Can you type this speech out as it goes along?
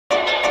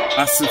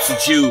Asim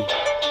Sujud,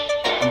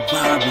 I'm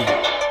vibing,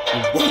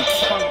 I'm working,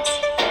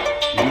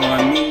 you know what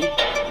I mean?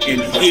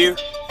 And here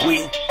we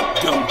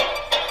go.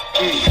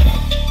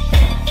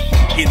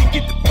 Here to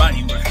get the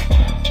body right.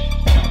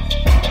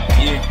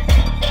 Yeah.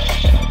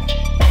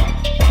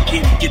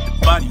 Here to get the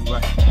body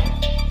right.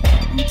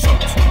 Let me talk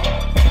to you.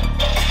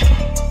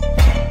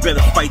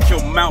 Better fight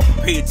your mouth,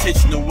 pay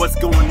attention to what's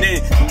going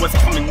in and what's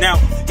coming out.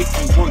 It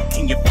can work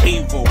in your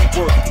favor or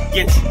work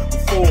against you.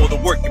 Before the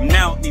working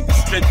out, need to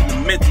strengthen the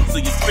mental so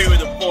your spirit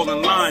will fall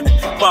in line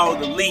and follow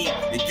the lead.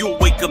 And you'll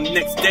wake up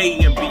next day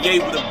and be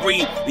able to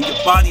breathe. And your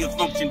body will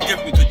function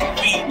different because you're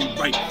feeding it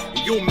right. And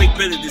you'll make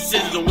better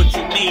decisions on what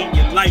you need in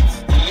your life.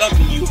 And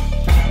loving you,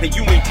 and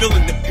you ain't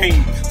feeling the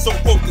pain. So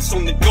focus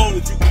on the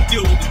goals, you can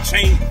deal with the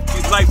change.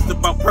 This life's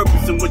about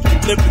purpose and what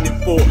you're living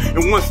it for.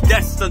 And once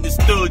that's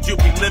understood, you'll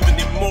be living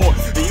it more.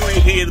 And you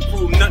ain't here to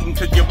prove nothing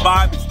cause your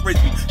vibe is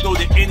frizzy. Throw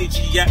the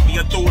energy at me,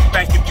 I throw it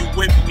back if you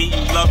with me.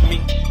 You love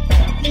me,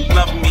 you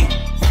love me,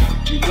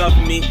 you love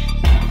me,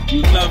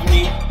 you love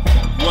me.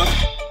 What?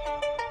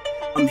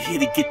 I'm here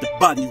to get the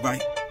body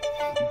right.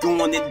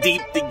 Going in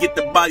deep to get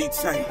the body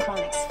tight.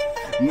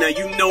 Now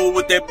you know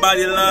what that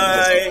body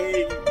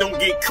like. Don't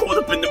get caught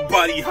up in the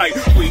body hype.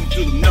 Breathe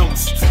through the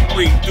nose,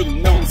 breathe through the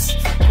nose,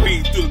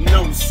 breathe through the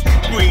nose,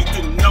 breathe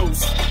through the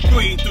nose,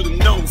 breathe through the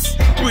nose,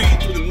 breathe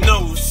through the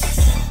nose.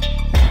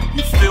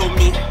 You feel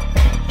me?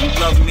 You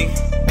love me,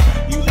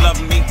 you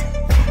love me,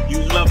 you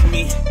love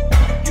me,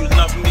 you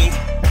love me,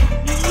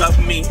 you love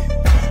me,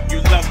 you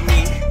love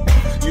me,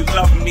 you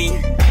love me.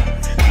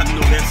 I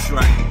know that's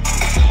right.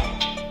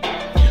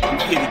 I'm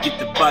here to get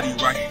the body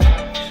right.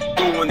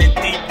 Going in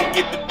deep to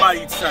get the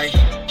body tight.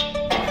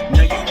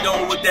 Now you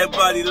know what that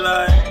body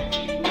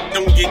like.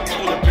 Don't get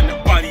caught up in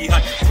the body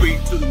high.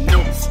 Breathe through the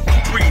nose,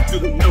 breathe through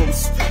the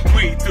nose,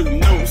 breathe through the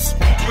nose,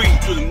 breathe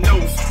through the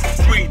nose,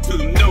 breathe through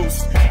the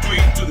nose,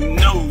 breathe through the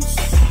nose.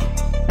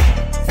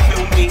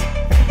 Feel me?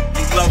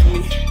 You love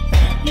me,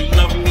 you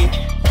love me,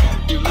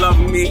 you love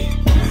me,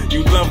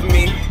 you love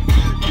me,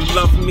 you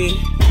love me,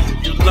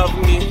 you love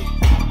me,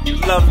 you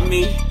love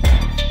me.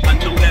 I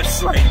know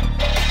that's right.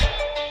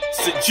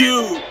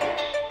 Sujud.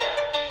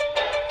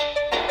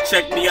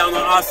 Check me out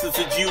on Asim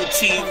Sujud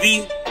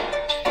TV.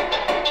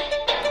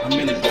 I'm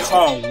in the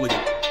car with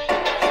it.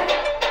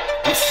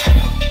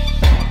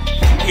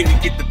 I'm here to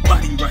get the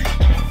body right.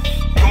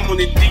 Going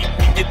in deep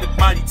to get the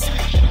body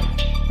tight.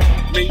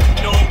 Man, you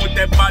know what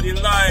that body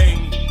like.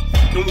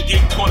 Don't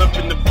get caught up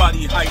in the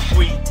body hype.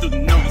 Breathe through the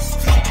nose,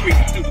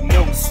 breathe through the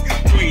nose,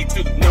 breathe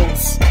through the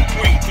nose,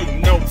 breathe through the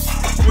nose,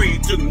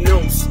 breathe through the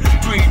nose,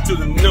 breathe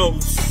through the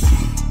nose.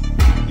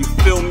 You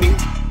feel me?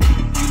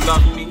 You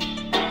love me,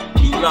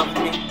 you love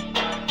me.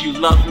 You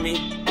love me,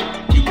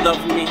 you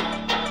love me,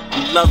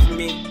 you love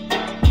me,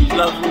 you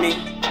love me.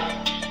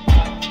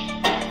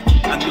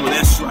 I know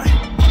that's right.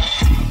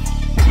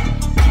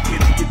 Here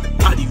to get the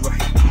body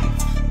right.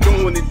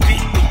 Going in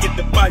deep to get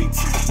the body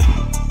tight.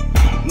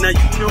 Now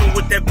you know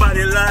what that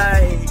body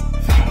like.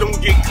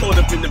 Don't get caught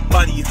up in the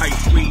body hype.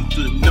 Breathe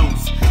through the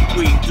nose,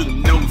 breathe through the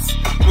nose,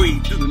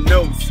 breathe through the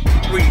nose,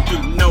 breathe through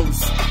the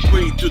nose,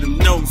 breathe through the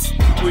nose,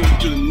 breathe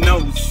through the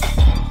nose.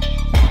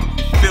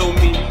 You feel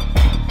me?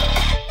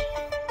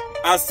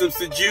 Asim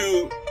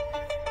Sujud.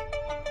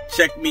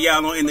 Check me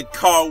out on In the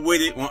Car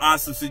With It on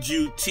Asim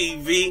Sujud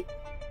TV.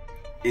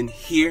 And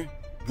here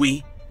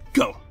we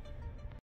go.